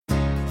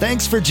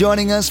Thanks for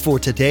joining us for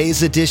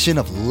today's edition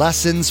of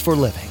Lessons for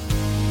Living.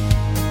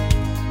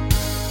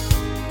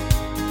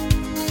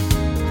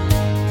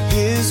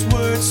 His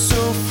word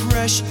so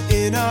fresh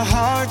in our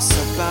hearts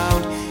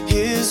abound.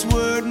 His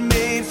word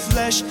made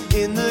flesh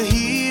in the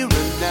here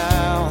and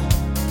now.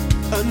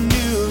 A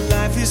new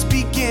life is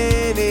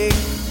beginning.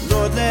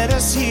 Lord, let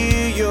us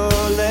hear your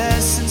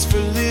lessons for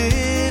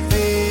living.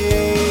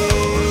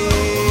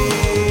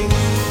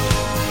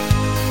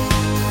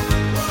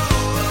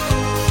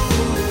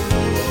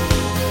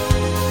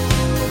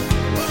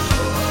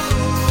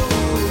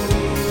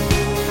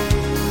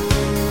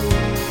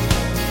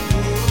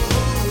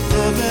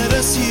 Lord, let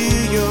us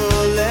hear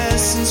your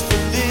lessons for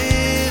living.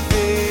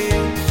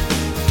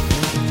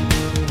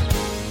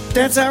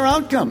 That's our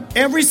outcome.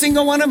 Every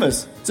single one of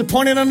us. It's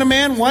appointed unto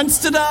man once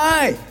to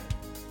die.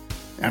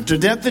 After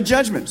death, the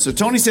judgment. So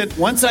Tony said,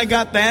 once I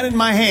got that in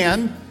my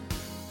hand,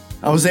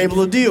 I was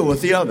able to deal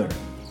with the other.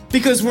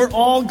 Because we're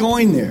all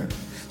going there.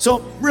 So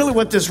really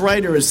what this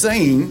writer is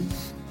saying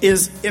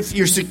is if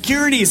your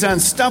security is on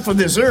stuff of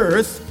this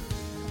earth,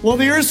 well,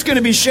 the earth's going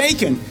to be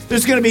shaken.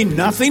 There's going to be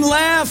nothing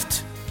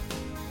left.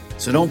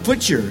 So don't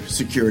put your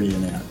security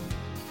in that.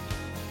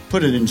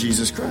 Put it in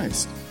Jesus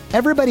Christ.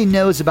 Everybody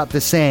knows about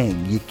the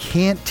saying, you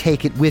can't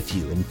take it with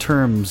you in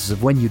terms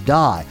of when you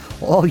die.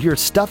 All your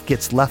stuff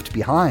gets left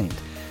behind.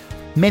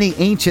 Many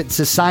ancient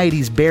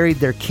societies buried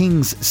their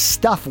king's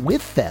stuff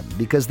with them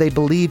because they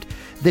believed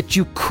that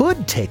you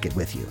could take it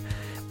with you.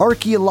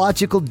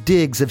 Archaeological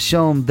digs have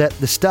shown that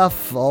the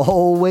stuff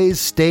always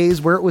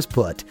stays where it was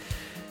put.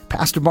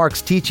 Pastor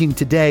Mark's teaching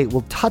today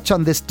will touch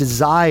on this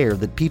desire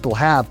that people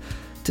have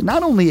to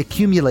not only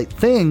accumulate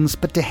things,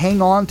 but to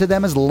hang on to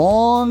them as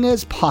long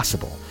as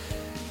possible.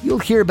 You'll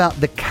hear about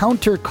the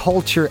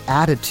counterculture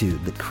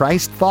attitude that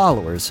Christ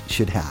followers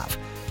should have.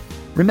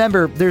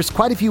 Remember, there's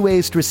quite a few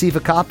ways to receive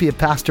a copy of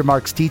Pastor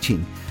Mark's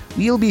teaching.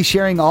 We'll be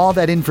sharing all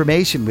that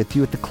information with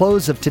you at the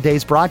close of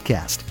today's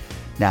broadcast.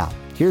 Now,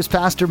 here's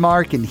Pastor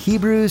Mark in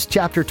Hebrews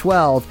chapter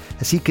 12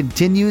 as he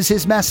continues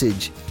his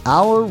message,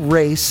 Our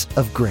Race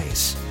of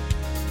Grace.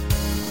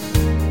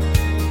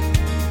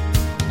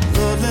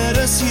 Lord, let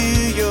us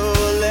hear your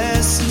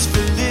lessons for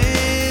living.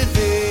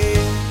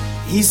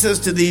 He says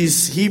to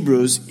these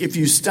Hebrews, if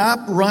you stop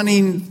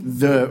running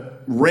the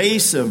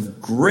race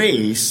of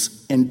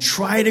grace and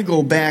try to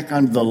go back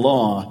under the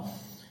law,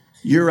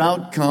 your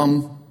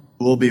outcome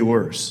will be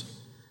worse.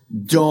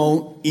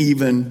 Don't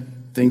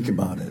even think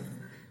about it.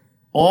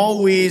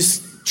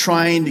 Always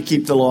trying to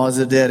keep the law as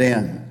a dead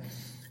end.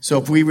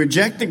 So if we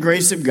reject the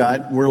grace of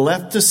God, we're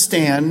left to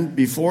stand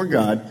before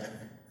God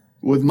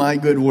with my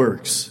good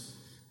works.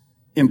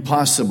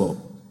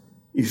 Impossible.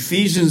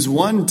 Ephesians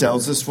 1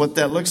 tells us what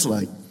that looks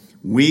like.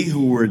 We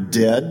who were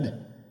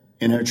dead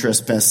in our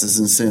trespasses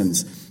and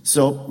sins.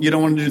 So you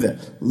don't want to do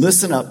that.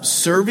 Listen up.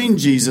 Serving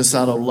Jesus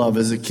out of love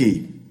is a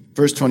key.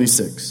 Verse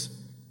 26.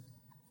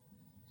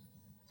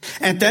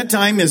 At that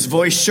time his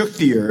voice shook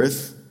the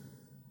earth.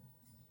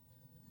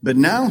 But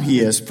now he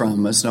has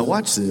promised. Now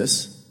watch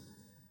this.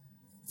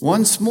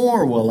 Once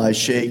more will I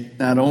shake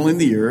not only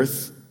the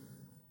earth,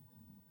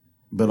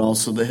 but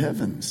also the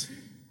heavens.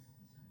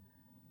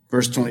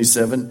 Verse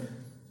 27.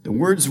 The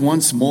words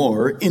once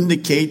more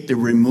indicate the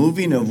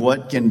removing of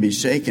what can be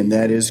shaken,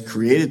 that is,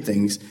 created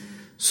things,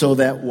 so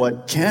that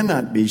what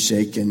cannot be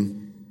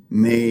shaken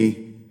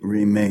may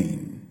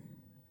remain.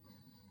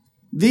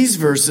 These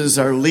verses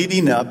are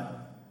leading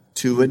up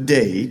to a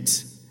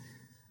date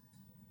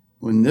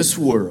when this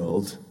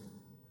world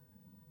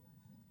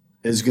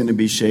is going to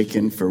be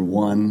shaken for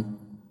one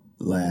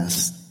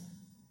last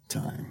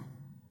time.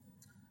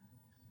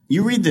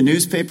 You read the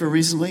newspaper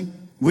recently?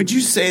 Would you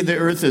say the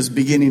earth is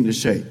beginning to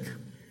shake?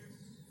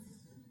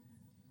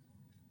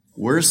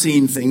 We're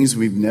seeing things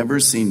we've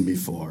never seen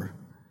before.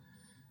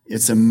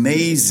 It's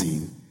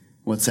amazing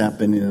what's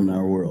happening in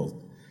our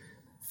world.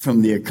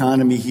 From the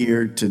economy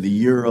here to the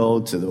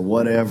euro to the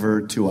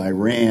whatever to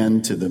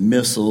Iran to the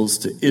missiles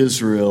to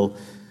Israel.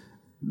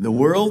 The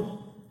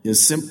world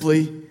is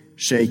simply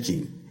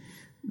shaking.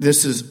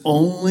 This is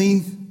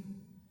only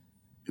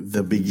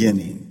the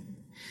beginning.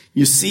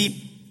 You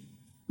see,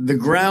 the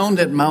ground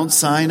at Mount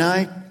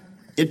Sinai,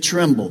 it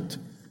trembled.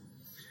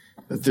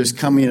 But there's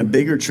coming a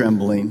bigger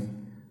trembling.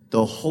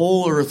 The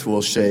whole earth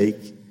will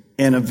shake,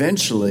 and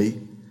eventually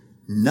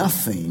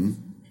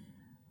nothing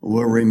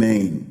will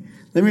remain.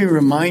 Let me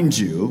remind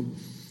you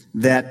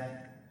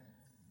that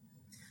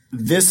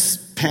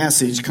this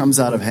passage comes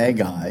out of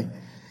Haggai,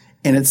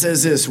 and it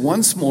says this,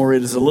 once more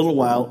it is a little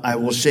while, I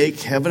will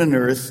shake heaven and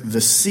earth,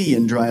 the sea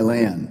and dry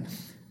land.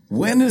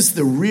 When is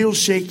the real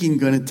shaking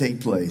going to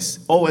take place?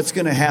 Oh, it's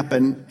going to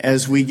happen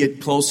as we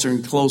get closer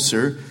and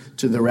closer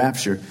to the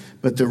rapture.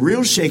 But the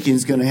real shaking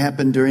is going to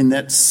happen during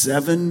that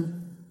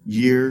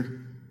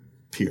 7-year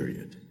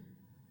period.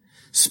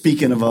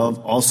 Speaking of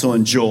also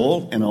in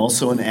Joel and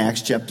also in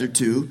Acts chapter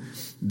 2,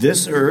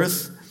 this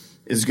earth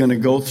is going to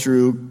go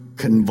through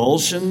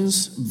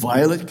convulsions,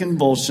 violent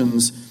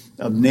convulsions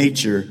of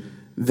nature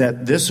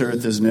that this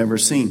earth has never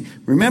seen.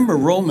 Remember,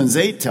 Romans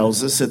 8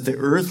 tells us that the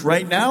earth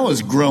right now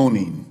is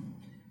groaning,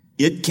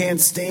 It can't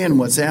stand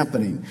what's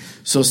happening.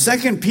 So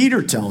 2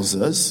 Peter tells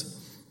us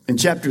in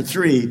chapter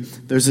 3,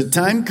 there's a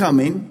time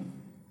coming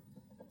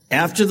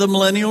after the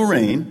millennial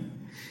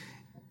reign,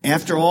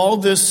 after all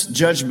this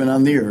judgment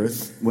on the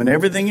earth, when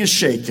everything is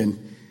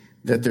shaken,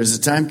 that there's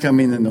a time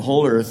coming and the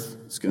whole earth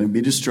is going to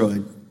be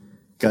destroyed.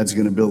 God's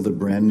going to build it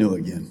brand new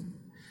again.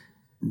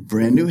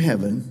 Brand new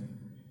heaven,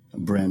 a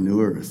brand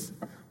new earth.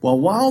 Well,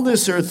 while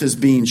this earth is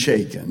being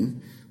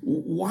shaken,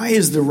 why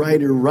is the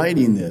writer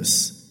writing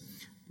this?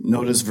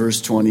 Notice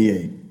verse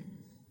 28.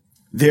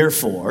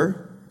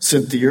 Therefore,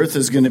 since the earth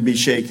is going to be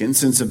shaken,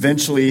 since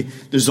eventually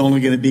there's only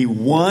going to be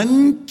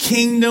one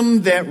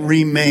kingdom that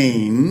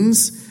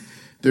remains,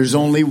 there's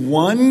only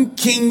one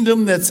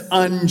kingdom that's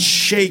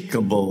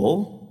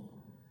unshakable.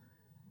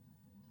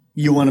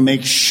 You want to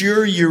make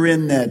sure you're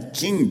in that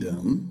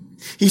kingdom.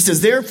 He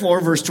says, therefore,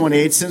 verse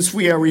 28, since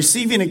we are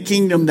receiving a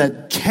kingdom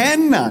that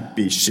cannot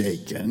be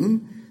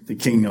shaken, the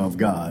kingdom of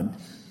God,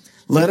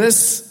 let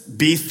us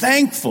be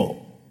thankful.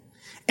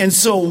 And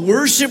so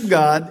worship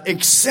God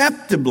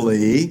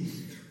acceptably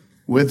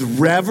with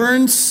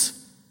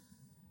reverence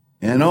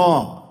and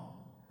awe.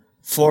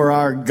 For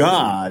our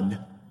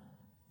God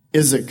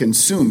is a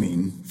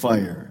consuming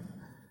fire.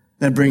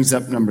 That brings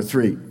up number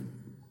 3.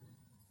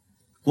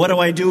 What do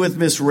I do with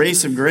this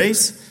race of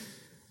grace?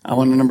 I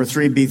want to, number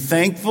 3, be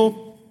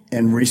thankful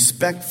and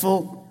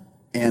respectful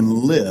and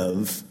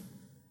live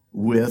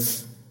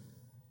with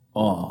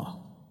awe.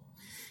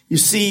 You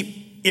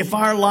see, if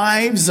our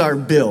lives are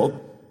built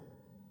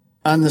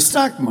on the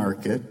stock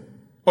market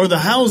or the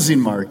housing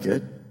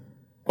market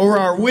or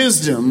our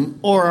wisdom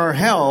or our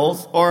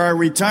health or our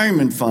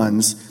retirement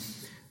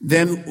funds,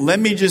 then let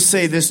me just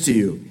say this to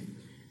you.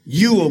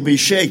 You will be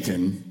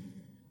shaken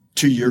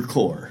to your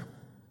core.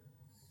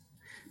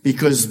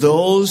 Because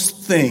those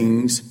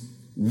things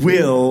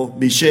will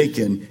be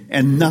shaken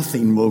and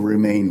nothing will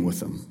remain with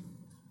them.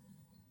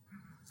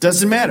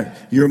 Doesn't matter.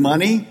 Your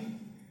money,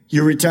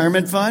 your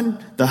retirement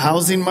fund, the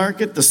housing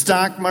market, the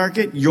stock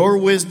market, your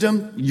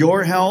wisdom,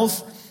 your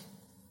health.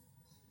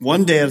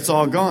 One day it's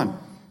all gone.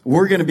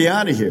 We're going to be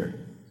out of here.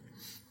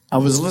 I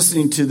was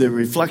listening to the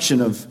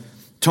reflection of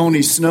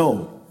Tony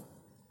Snow,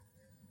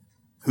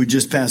 who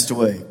just passed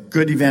away.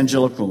 Good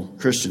evangelical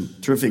Christian,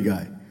 terrific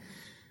guy.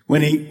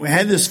 When he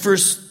had this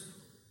first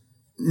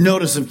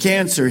notice of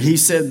cancer, he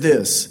said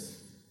this: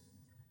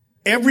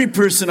 every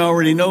person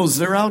already knows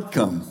their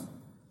outcome.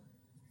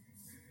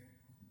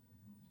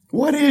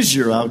 What is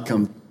your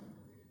outcome?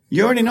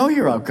 You already know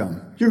your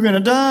outcome. You're going to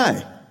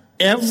die.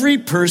 Every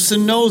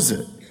person knows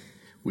it.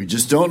 We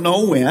just don't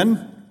know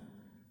when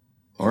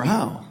or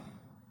how.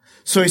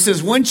 So he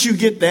says, once you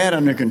get that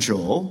under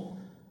control,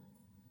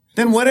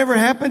 then whatever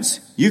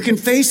happens, you can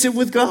face it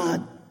with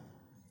God.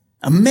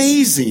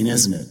 Amazing,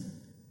 isn't it?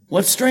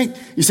 What strength?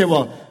 You say,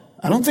 well,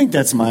 I don't think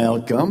that's my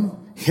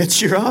outcome.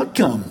 It's your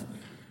outcome.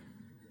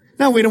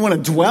 Now, we don't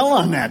want to dwell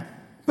on that,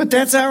 but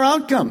that's our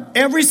outcome.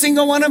 Every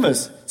single one of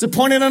us. It's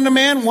appointed unto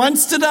man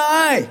once to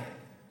die.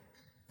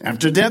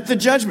 After death, the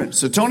judgment.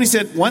 So Tony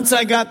said, once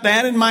I got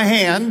that in my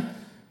hand,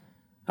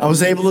 I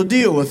was able to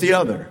deal with the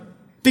other.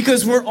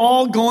 Because we're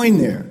all going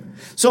there.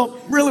 So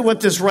really what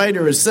this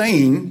writer is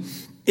saying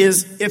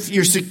is if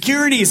your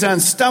security is on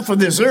stuff of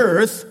this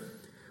earth,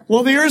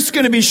 well, the earth's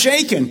going to be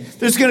shaken.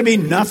 There's going to be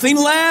nothing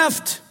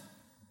left.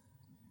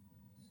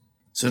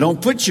 So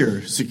don't put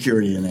your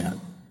security in that.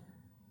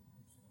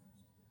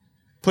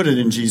 Put it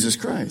in Jesus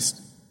Christ.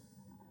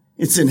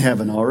 It's in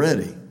heaven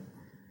already.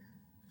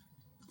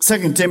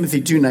 2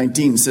 Timothy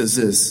 2:19 says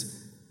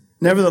this: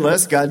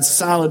 nevertheless, God's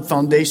solid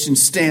foundation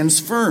stands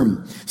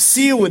firm,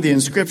 sealed with the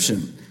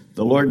inscription,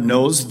 the Lord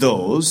knows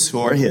those who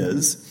are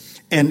his,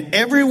 and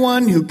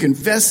everyone who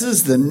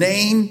confesses the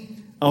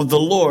name of the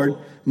Lord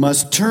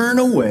must turn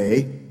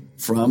away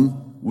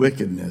from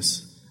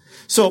wickedness.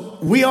 So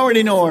we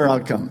already know our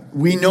outcome.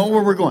 We know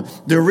where we're going.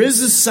 There is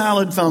a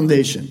solid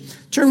foundation.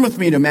 Turn with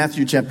me to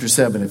Matthew chapter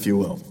 7, if you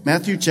will.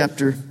 Matthew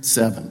chapter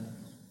 7.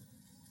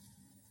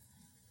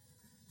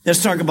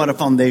 Let's talk about a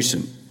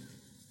foundation.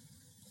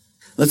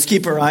 Let's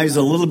keep our eyes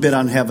a little bit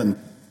on heaven.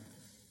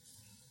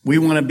 We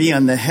want to be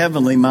on the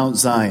heavenly Mount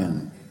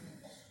Zion.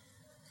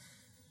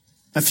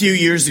 A few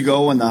years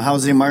ago, when the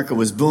housing market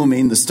was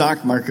booming, the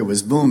stock market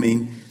was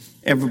booming,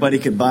 everybody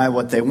could buy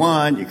what they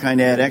want. You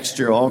kind of had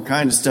extra, all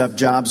kind of stuff.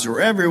 Jobs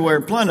were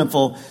everywhere,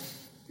 plentiful.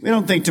 We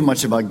don't think too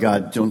much about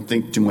God. Don't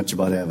think too much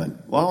about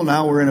heaven. Well,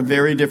 now we're in a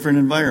very different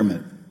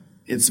environment.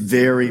 It's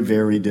very,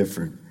 very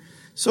different.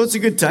 So it's a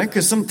good time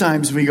because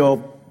sometimes we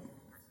go,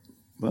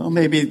 well,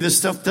 maybe this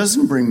stuff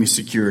doesn't bring me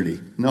security.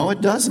 No,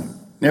 it doesn't.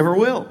 Never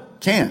will.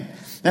 Can't.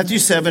 Matthew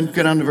 7,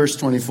 go down to verse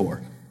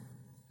 24.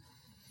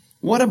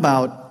 What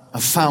about a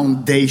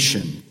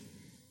foundation?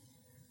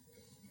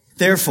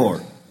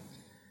 Therefore,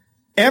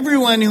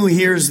 everyone who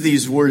hears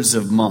these words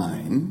of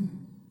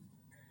mine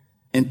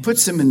and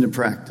puts them into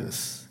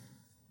practice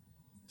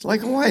is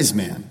like a wise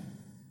man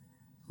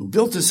who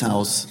built his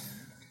house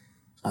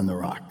on the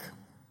rock.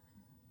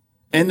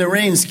 And the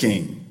rains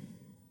came.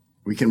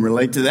 We can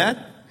relate to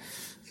that.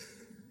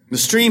 The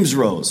streams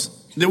rose.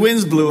 The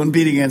winds blew and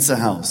beat against the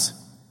house.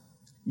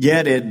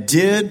 yet it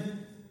did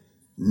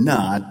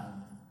not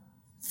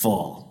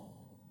fall.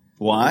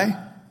 Why?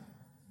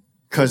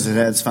 Because it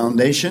had its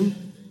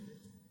foundation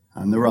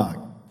on the rock.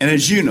 And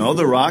as you know,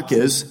 the rock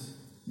is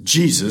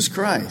Jesus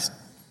Christ.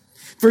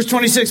 Verse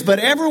 26, but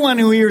everyone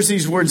who hears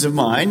these words of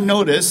mine,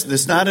 notice,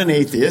 this is not an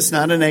atheist,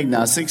 not an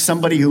agnostic,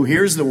 somebody who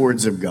hears the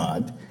words of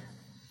God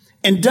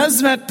and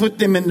does not put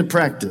them into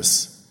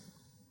practice.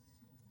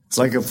 It's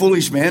like a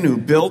foolish man who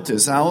built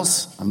his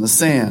house on the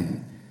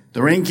sand.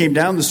 The rain came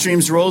down, the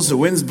streams rose, the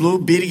winds blew,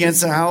 beat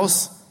against the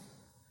house,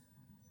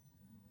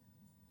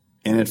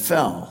 and it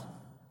fell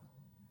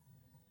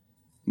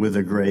with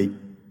a great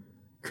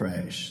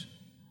crash.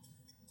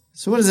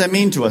 So what does that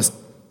mean to us?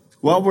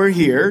 Well, we're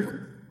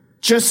here,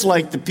 just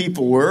like the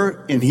people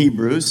were in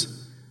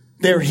Hebrews.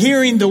 They're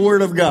hearing the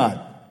word of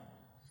God.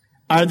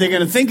 Are they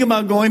going to think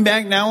about going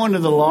back now under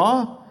the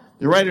law?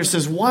 The writer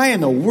says, why in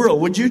the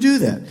world would you do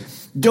that?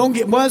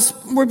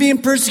 We're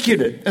being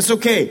persecuted. That's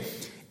okay.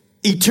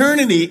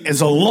 Eternity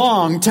is a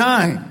long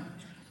time.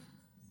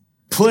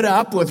 Put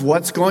up with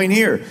what's going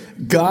here.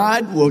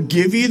 God will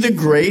give you the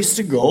grace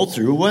to go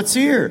through what's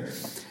here.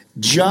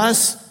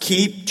 Just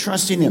keep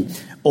trusting him.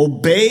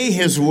 Obey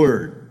his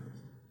word.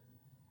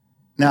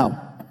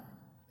 Now,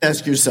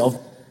 ask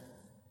yourself,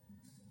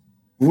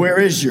 where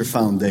is your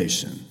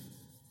foundation?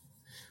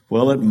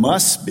 Well, it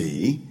must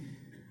be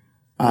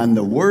on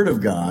the word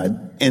of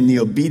God and the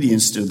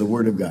obedience to the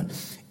word of God.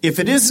 If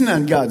it isn't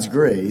on God's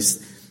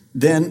grace,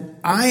 then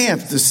I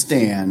have to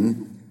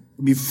stand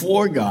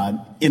before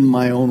God in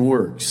my own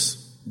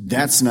works.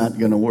 That's not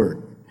going to work.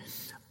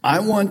 I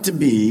want to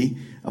be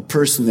a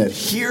person that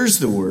hears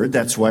the word.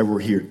 That's why we're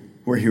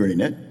hearing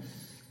it.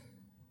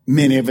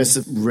 Many of us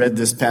have read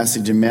this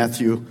passage in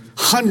Matthew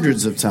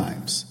hundreds of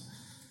times.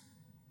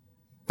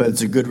 But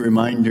it's a good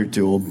reminder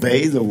to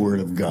obey the word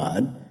of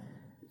God,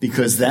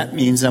 because that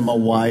means I'm a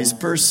wise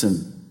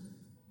person.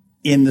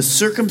 In the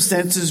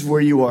circumstances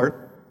where you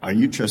are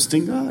you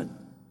trusting God?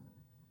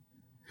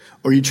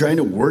 Or are you trying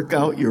to work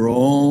out your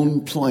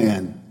own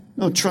plan?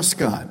 No, trust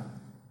God.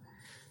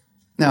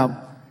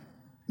 Now,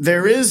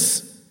 there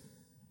is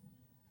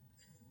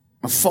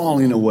a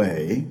falling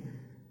away,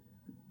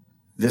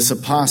 this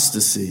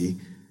apostasy,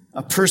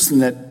 a person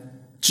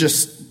that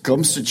just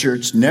comes to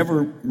church,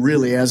 never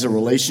really has a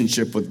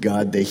relationship with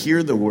God. They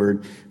hear the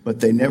word, but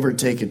they never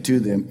take it to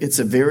them. It's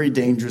a very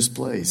dangerous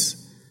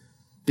place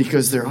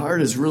because their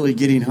heart is really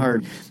getting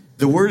hard.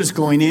 The word is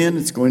going in,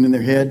 it's going in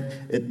their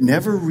head. It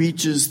never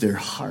reaches their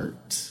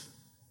heart.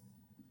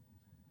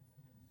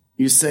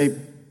 You say,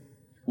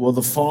 will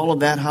the fall of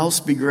that house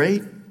be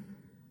great?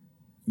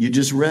 You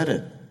just read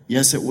it.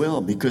 Yes, it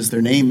will, because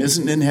their name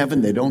isn't in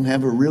heaven. They don't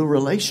have a real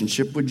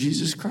relationship with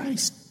Jesus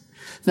Christ.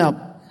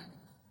 Now,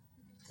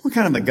 what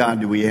kind of a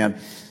God do we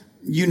have?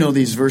 You know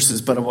these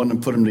verses, but I want to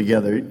put them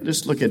together.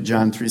 Just look at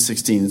John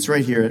 3:16. It's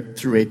right here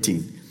through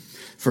 18.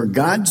 For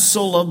God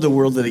so loved the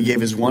world that he gave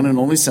his one and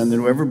only Son, that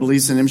whoever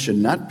believes in him should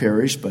not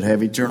perish, but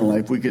have eternal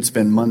life. We could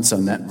spend months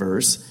on that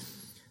verse.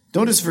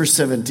 Notice verse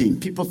 17.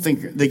 People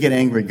think they get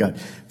angry at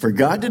God. For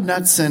God did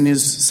not send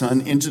his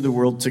Son into the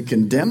world to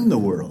condemn the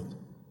world,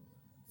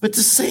 but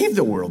to save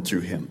the world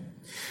through him.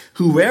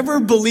 Whoever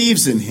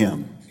believes in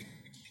him,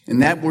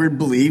 and that word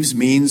believes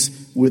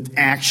means with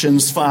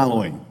actions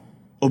following,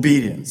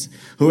 obedience.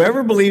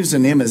 Whoever believes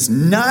in him is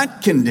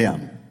not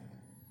condemned,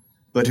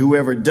 but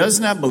whoever does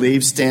not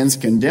believe stands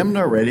condemned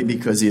already,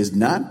 because he has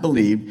not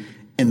believed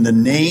in the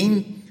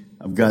name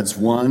of God's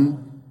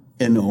one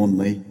and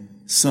only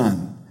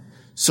Son.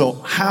 So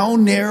how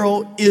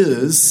narrow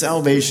is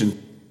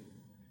salvation?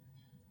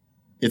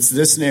 It's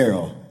this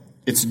narrow.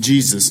 It's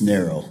Jesus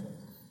narrow.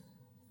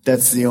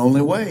 That's the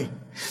only way.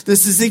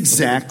 This is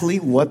exactly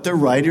what the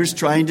writer's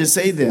trying to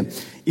say then.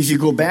 If you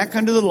go back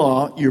under the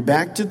law, you're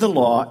back to the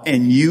law,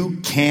 and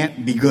you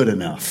can't be good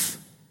enough.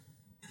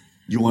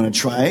 You want to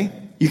try?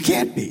 You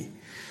can't be.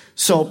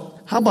 So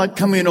how about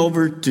coming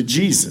over to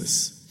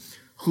Jesus,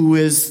 who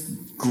is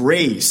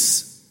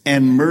grace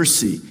and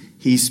mercy?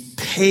 He's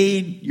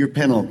paid your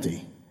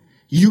penalty.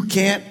 You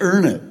can't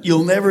earn it.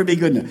 You'll never be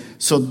good enough.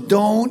 So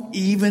don't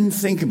even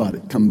think about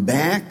it. Come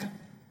back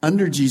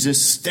under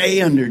Jesus.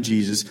 Stay under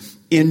Jesus.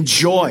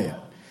 Enjoy it.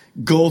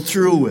 Go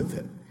through with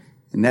it.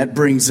 And that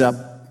brings up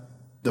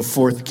the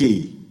fourth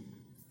key.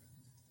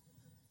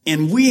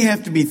 And we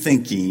have to be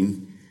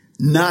thinking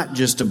not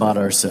just about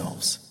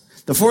ourselves.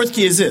 The fourth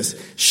key is this: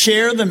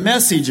 share the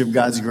message of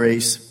God's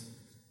grace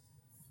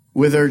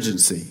with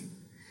urgency.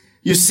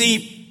 You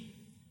see,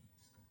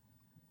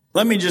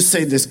 let me just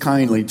say this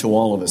kindly to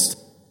all of us.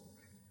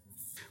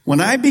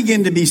 When I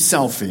begin to be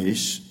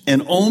selfish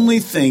and only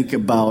think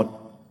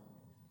about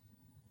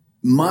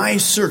my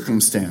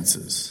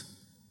circumstances,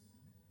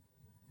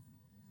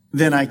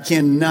 then I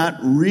cannot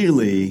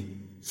really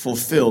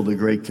fulfill the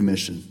Great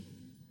Commission.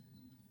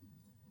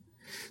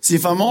 See,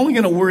 if I'm only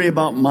going to worry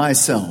about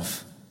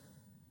myself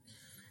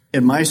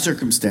and my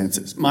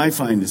circumstances, my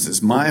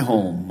finances, my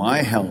home,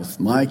 my health,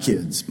 my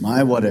kids,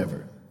 my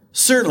whatever,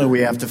 certainly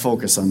we have to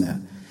focus on that.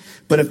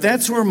 But if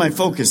that's where my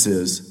focus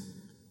is,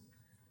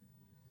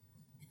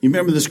 you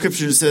remember the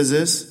scripture that says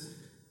this?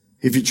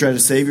 If you try to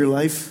save your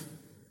life,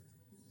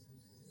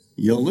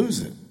 you'll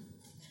lose it.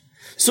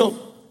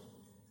 So,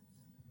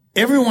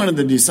 every one of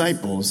the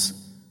disciples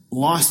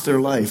lost their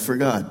life for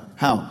God.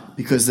 How?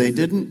 Because they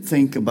didn't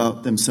think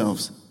about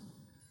themselves.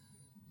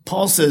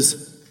 Paul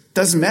says,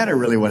 doesn't matter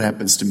really what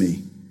happens to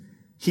me.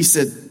 He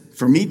said,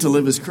 for me to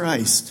live is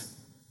Christ,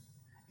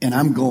 and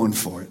I'm going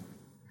for it.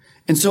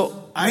 And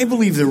so I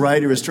believe the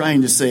writer is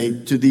trying to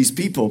say to these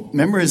people,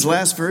 remember his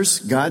last verse?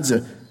 God's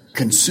a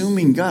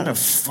consuming God of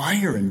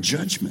fire and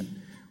judgment.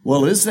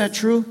 Well, is that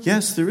true?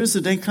 Yes, there is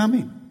a day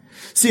coming.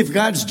 See, if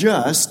God's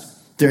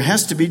just, there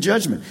has to be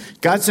judgment.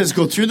 God says,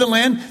 go through the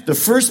land. The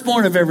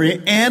firstborn of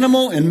every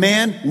animal and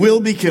man will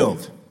be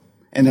killed.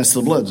 And that's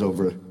the blood's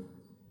over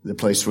the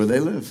place where they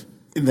live.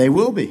 They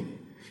will be. You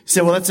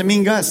say, well, that's a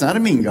mean God. It's not a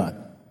mean God.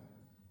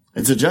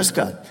 It's a just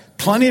God.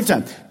 Plenty of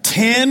time.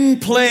 10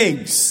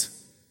 plagues.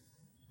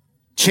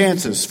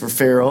 Chances for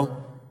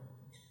Pharaoh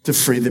to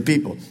free the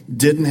people.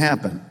 Didn't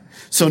happen.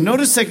 So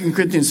notice 2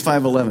 Corinthians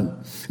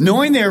 5:11.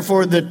 Knowing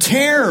therefore the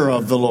terror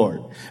of the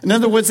Lord. In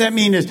other words, that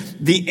means is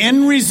the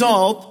end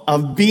result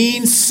of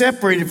being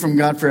separated from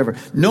God forever.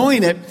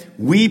 Knowing it,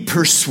 we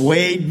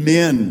persuade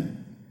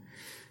men.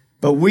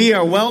 But we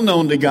are well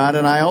known to God,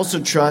 and I also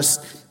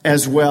trust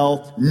as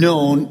well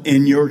known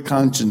in your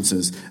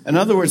consciences. In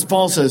other words,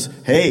 Paul says,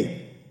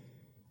 hey,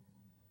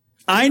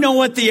 I know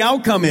what the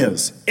outcome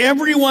is.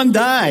 Everyone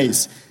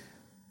dies.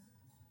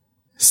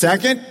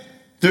 Second,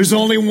 there's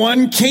only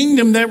one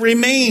kingdom that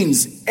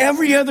remains.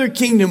 Every other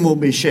kingdom will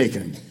be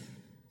shaken.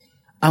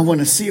 I want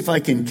to see if I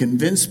can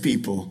convince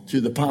people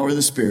through the power of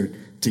the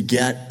Spirit to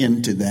get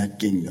into that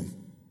kingdom.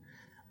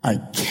 I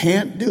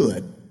can't do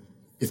it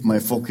if my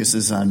focus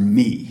is on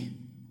me.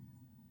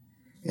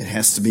 It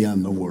has to be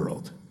on the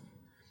world.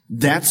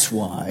 That's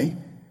why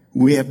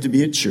we have to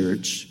be a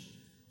church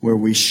where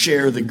we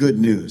share the good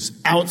news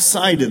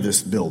outside of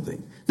this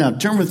building. Now,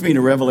 turn with me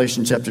to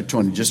Revelation chapter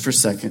 20, just for a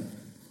second.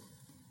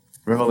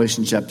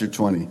 Revelation chapter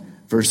 20,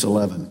 verse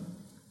 11.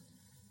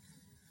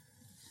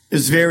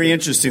 It's very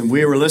interesting.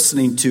 We were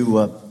listening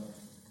to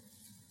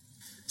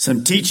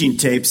some teaching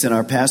tapes in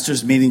our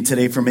pastor's meeting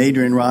today from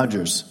Adrian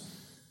Rogers.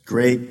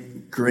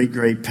 Great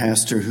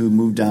pastor who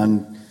moved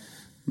on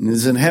and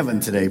is in heaven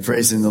today,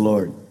 praising the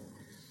Lord.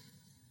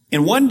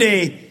 And one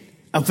day,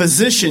 a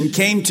physician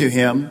came to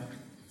him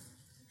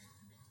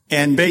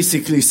and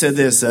basically said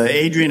this,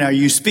 Adrian, are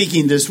you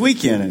speaking this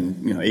weekend?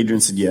 And,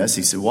 Adrian said, yes.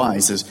 He said, why?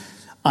 He says,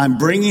 I'm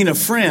bringing a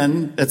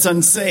friend that's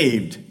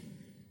unsaved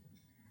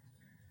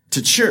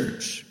to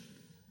church.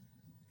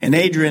 And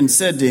Adrian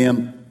said to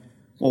him,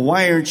 well,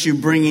 why aren't you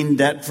bringing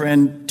that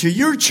friend to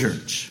your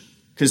church?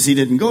 Because he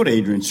didn't go to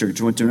Adrian's church.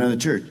 He went to another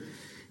church.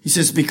 He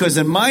says, because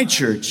in my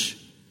church,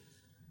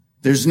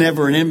 there's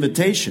never an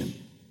invitation.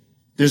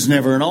 There's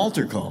never an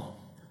altar call.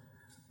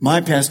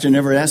 My pastor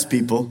never asked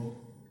people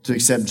to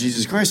accept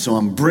Jesus Christ, so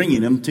I'm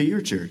bringing them to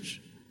your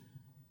church.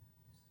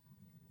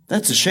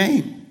 That's a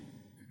shame.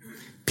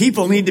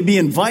 People need to be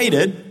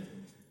invited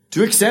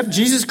to accept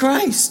Jesus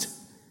Christ.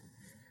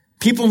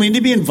 People need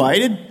to be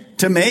invited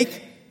to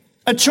make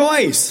a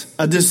choice,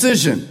 a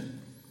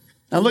decision.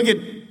 Now look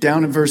at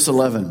down in verse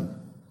 11.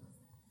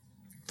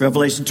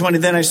 Revelation 20,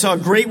 then I saw a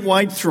great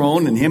white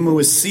throne and him who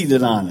was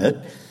seated on it.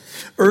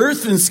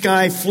 Earth and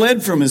sky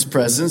fled from his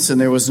presence, and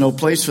there was no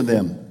place for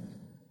them.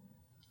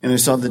 And I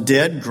saw the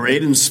dead,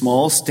 great and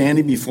small,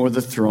 standing before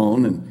the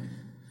throne, and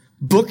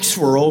books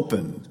were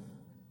opened.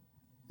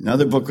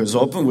 Another book was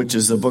opened, which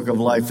is the book of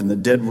life, and the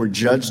dead were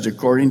judged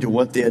according to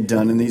what they had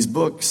done in these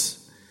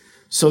books.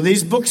 So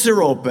these books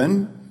are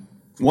open.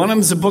 One of them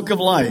is the book of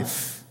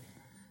life.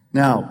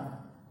 Now,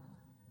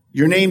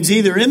 your name's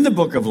either in the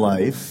book of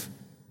life,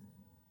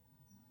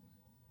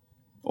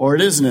 or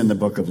it isn't in the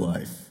book of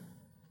life.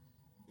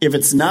 If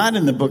it's not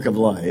in the book of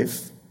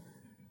life,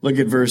 look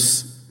at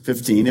verse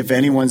 15. If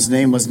anyone's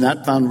name was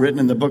not found written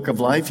in the book of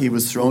life, he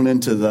was thrown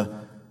into the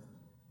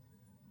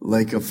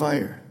lake of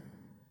fire.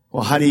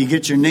 Well, how do you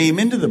get your name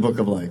into the book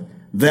of life?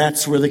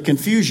 That's where the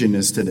confusion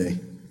is today.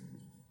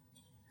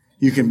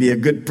 You can be a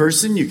good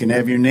person. You can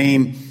have your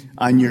name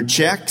on your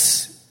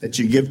checks that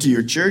you give to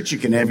your church. You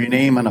can have your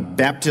name on a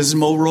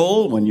baptismal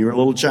roll when you're a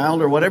little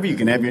child or whatever. You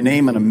can have your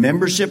name on a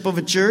membership of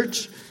a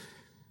church.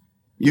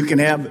 You can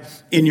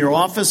have in your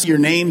office your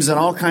names on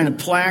all kind of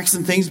plaques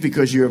and things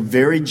because you're a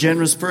very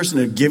generous person,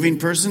 a giving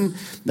person.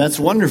 That's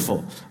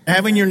wonderful.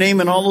 Having your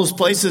name in all those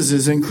places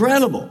is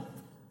incredible.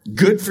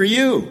 Good for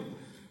you.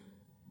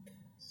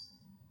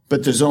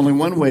 But there's only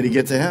one way to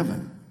get to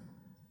heaven,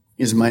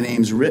 is my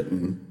name's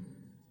written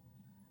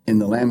in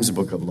the Lamb's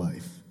book of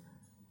life.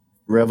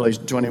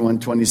 Revelation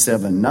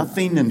 21:27.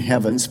 Nothing in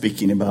heaven,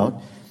 speaking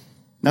about,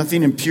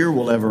 nothing impure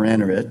will ever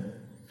enter it.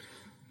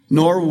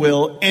 Nor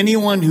will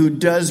anyone who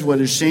does what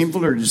is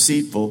shameful or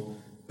deceitful,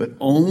 but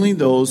only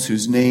those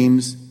whose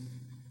names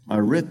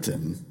are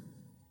written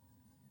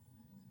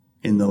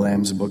in the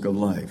Lamb's book of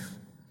life.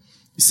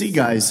 You see,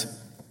 guys,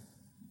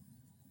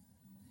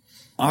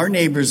 our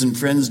neighbors and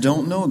friends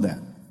don't know that.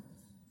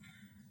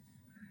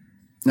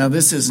 Now,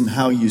 this isn't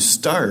how you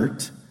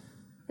start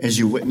as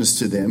you witness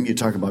to them. You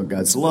talk about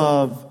God's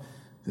love,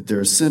 that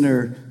they're a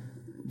sinner,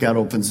 God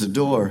opens the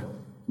door.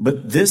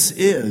 But this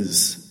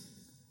is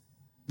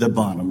the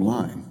bottom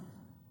line.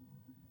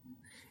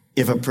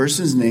 If a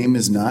person's name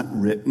is not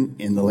written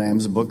in the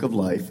Lamb's Book of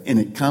Life, and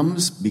it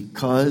comes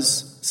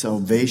because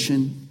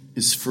salvation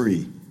is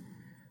free,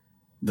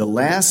 the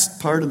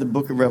last part of the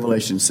book of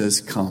Revelation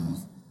says,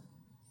 come.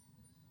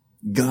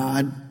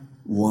 God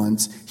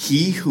wants,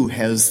 he who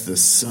has the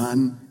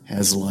Son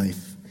has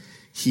life.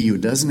 He who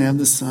doesn't have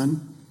the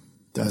Son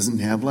doesn't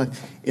have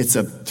life. It's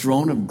a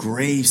throne of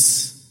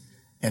grace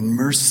and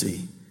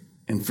mercy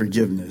and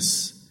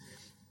forgiveness.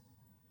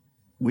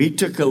 We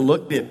took a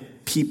look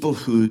at people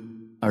who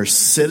are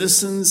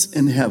citizens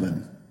in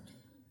heaven.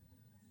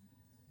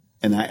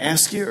 And I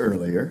asked you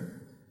earlier,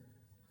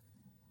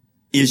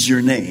 is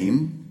your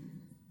name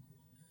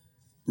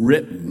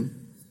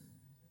written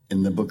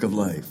in the book of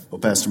life? Well,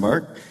 Pastor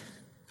Mark,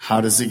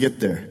 how does it get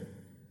there?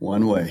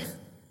 One way.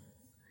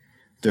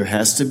 There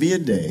has to be a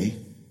day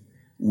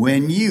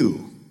when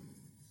you,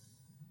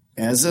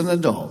 as an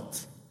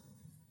adult,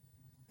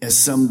 as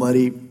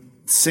somebody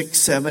 6,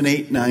 7,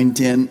 8, 9,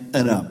 10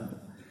 and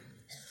up,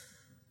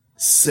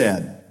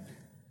 said,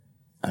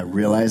 I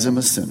realize I'm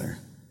a sinner.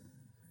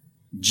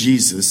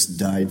 Jesus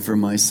died for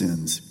my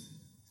sins.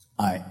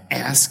 I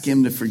ask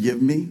him to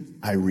forgive me.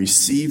 I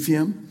receive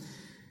him.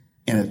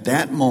 And at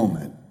that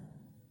moment,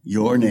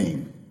 your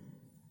name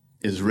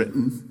is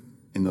written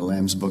in the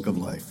Lamb's Book of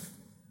Life.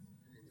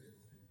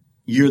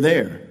 You're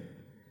there.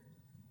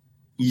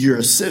 You're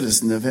a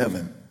citizen of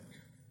heaven.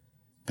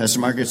 Pastor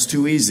Mark, it's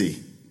too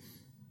easy.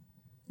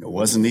 It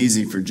wasn't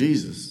easy for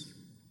Jesus,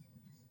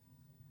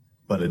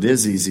 but it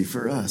is easy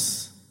for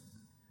us.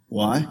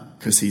 Why?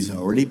 Because he's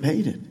already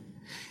paid it.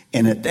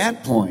 And at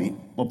that point,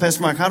 well,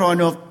 Pastor Mark, how do I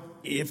know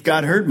if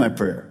God heard my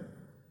prayer?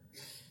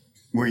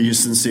 Were you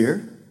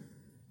sincere?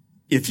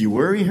 If you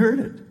were, he heard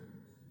it.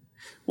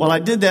 Well, I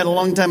did that a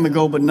long time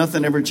ago, but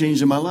nothing ever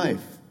changed in my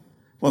life.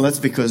 Well, that's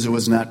because it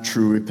was not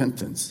true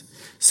repentance.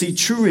 See,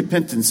 true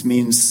repentance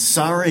means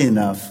sorry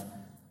enough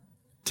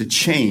to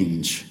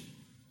change.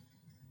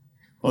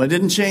 Well, I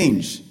didn't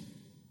change.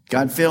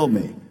 God failed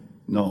me.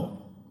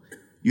 No.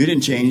 You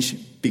didn't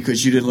change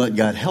because you didn't let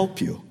God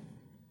help you.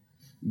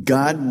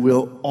 God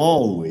will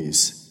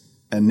always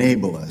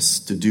enable us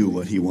to do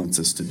what he wants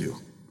us to do.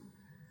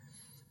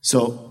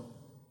 So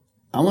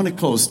I want to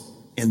close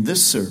in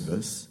this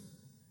service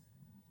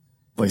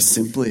by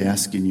simply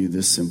asking you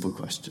this simple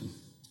question.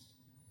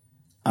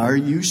 Are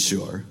you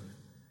sure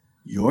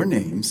your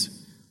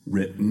name's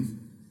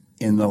written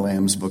in the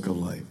Lamb's Book of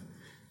Life?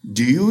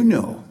 Do you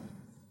know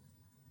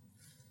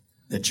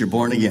that you're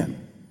born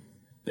again,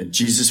 that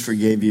Jesus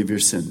forgave you of your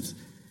sins,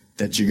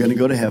 that you're going to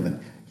go to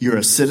heaven? You're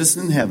a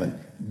citizen in heaven.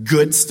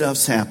 Good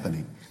stuff's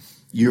happening.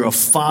 You're a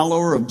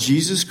follower of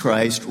Jesus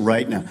Christ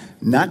right now.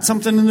 Not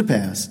something in the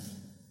past,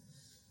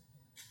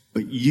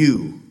 but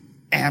you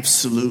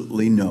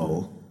absolutely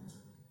know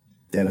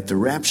that if the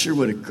rapture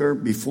would occur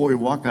before we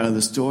walk out of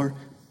this door,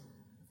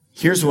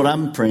 here's what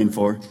I'm praying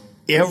for.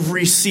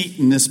 Every seat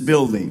in this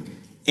building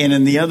and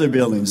in the other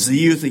buildings, the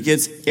youth, the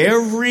kids,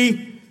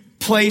 every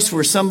place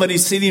where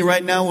somebody's sitting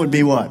right now would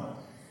be what?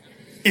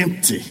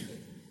 Empty.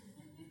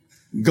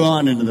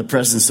 Gone into the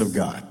presence of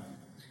God.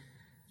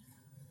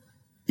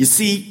 You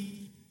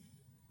see,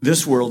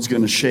 this world's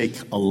going to shake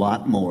a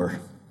lot more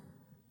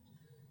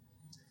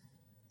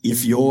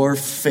if your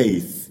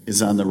faith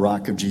is on the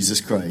rock of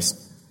Jesus Christ.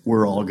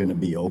 We're all going to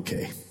be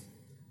okay.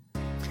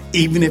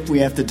 Even if we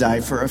have to die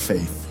for our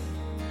faith,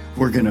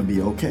 we're going to be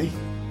okay.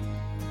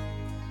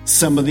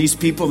 Some of these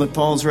people that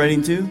Paul's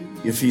writing to,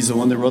 if he's the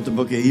one that wrote the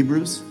book of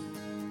Hebrews,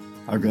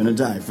 are going to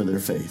die for their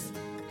faith.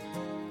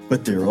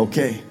 But they're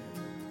okay,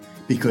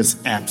 because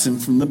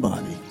absent from the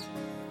body,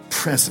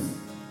 present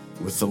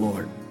with the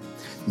Lord.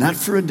 Not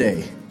for a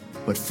day,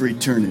 but for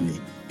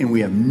eternity. And we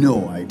have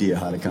no idea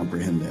how to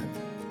comprehend that.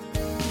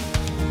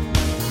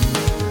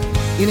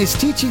 In his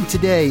teaching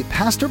today,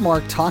 Pastor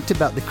Mark talked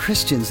about the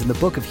Christians in the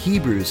book of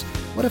Hebrews,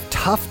 what a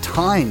tough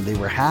time they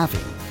were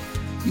having.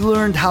 You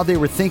learned how they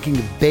were thinking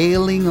of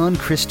bailing on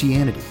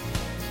Christianity.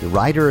 The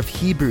writer of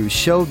Hebrews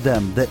showed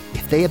them that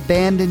if they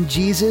abandoned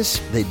Jesus,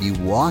 they'd be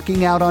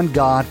walking out on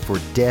God for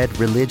dead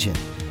religion.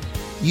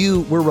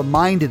 You were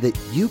reminded that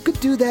you could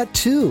do that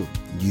too.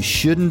 You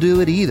shouldn't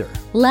do it either.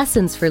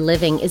 Lessons for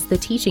Living is the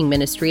teaching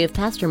ministry of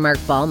Pastor Mark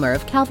Balmer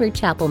of Calvary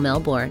Chapel,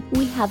 Melbourne.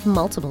 We have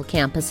multiple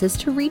campuses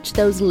to reach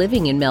those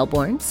living in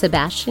Melbourne,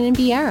 Sebastian, and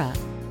Viera.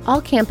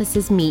 All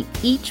campuses meet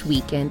each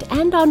weekend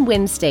and on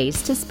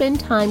Wednesdays to spend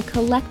time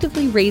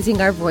collectively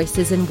raising our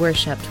voices in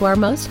worship to our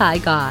Most High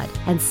God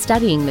and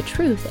studying the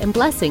truth and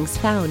blessings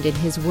found in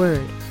His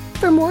Word.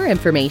 For more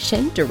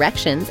information,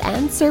 directions,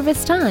 and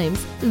service times,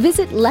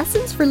 visit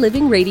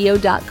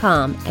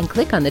lessonsforlivingradio.com and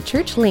click on the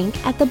church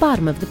link at the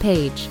bottom of the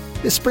page.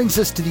 This brings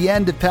us to the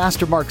end of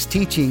Pastor Mark's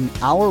teaching,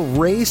 Our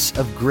Race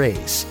of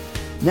Grace.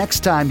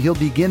 Next time, he'll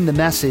begin the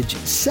message,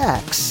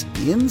 Sex,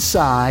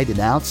 Inside and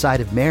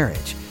Outside of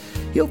Marriage.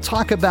 He'll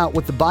talk about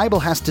what the Bible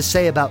has to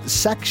say about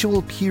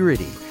sexual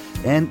purity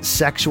and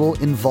sexual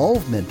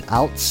involvement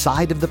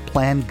outside of the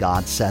plan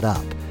God set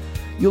up.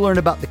 You'll learn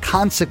about the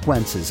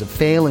consequences of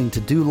failing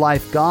to do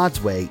life God's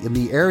way in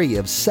the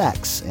area of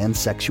sex and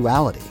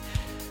sexuality.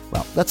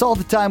 Well, that's all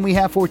the time we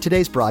have for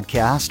today's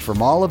broadcast.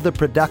 From all of the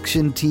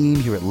production team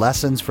here at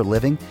Lessons for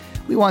Living,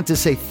 we want to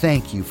say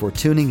thank you for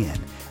tuning in,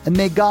 and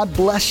may God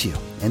bless you.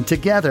 And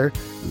together,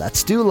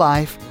 let's do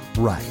life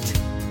right.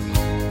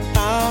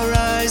 Our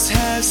eyes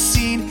have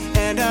seen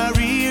and our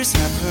ears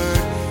have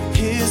heard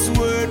His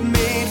word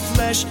made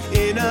flesh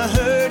in a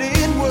hurting